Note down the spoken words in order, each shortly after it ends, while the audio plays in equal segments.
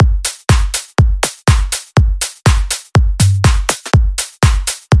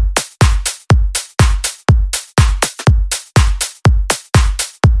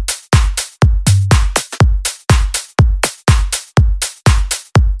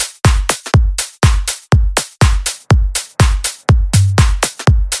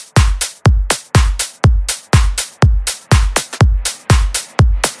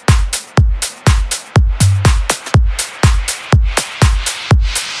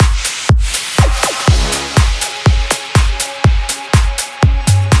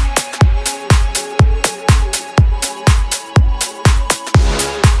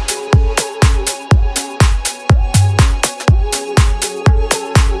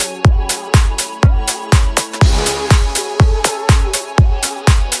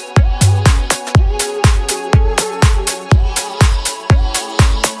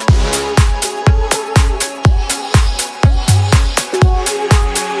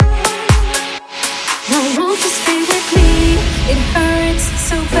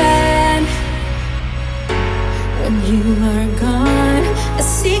so bad when you are gone. A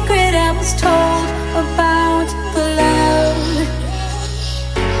secret I was told about the love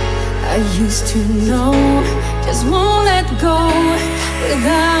I used to know just won't let go.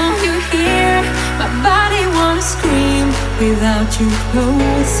 Without you here, my body wanna scream. Without you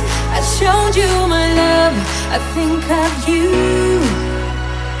close, I showed you my love. I think of you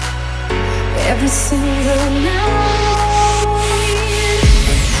every single night.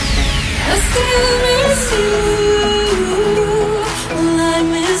 I still miss you. I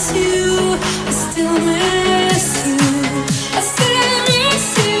miss you. I still miss you. I still miss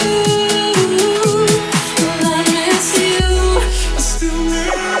you. I miss you. I still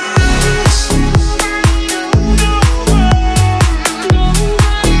miss you.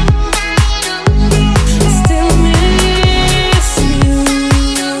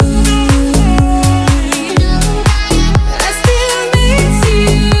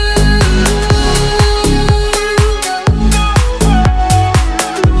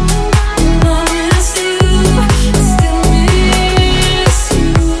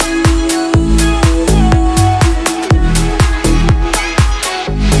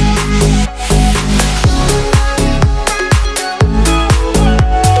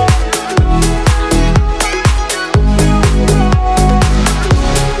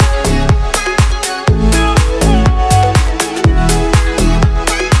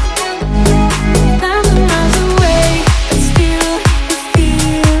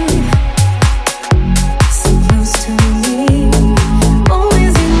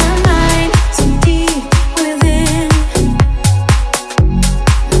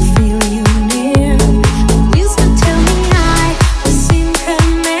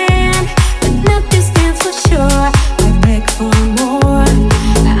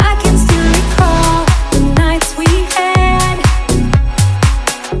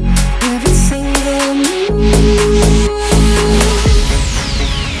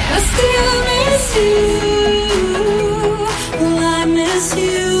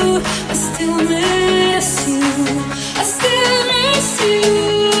 I still miss you. I still miss you.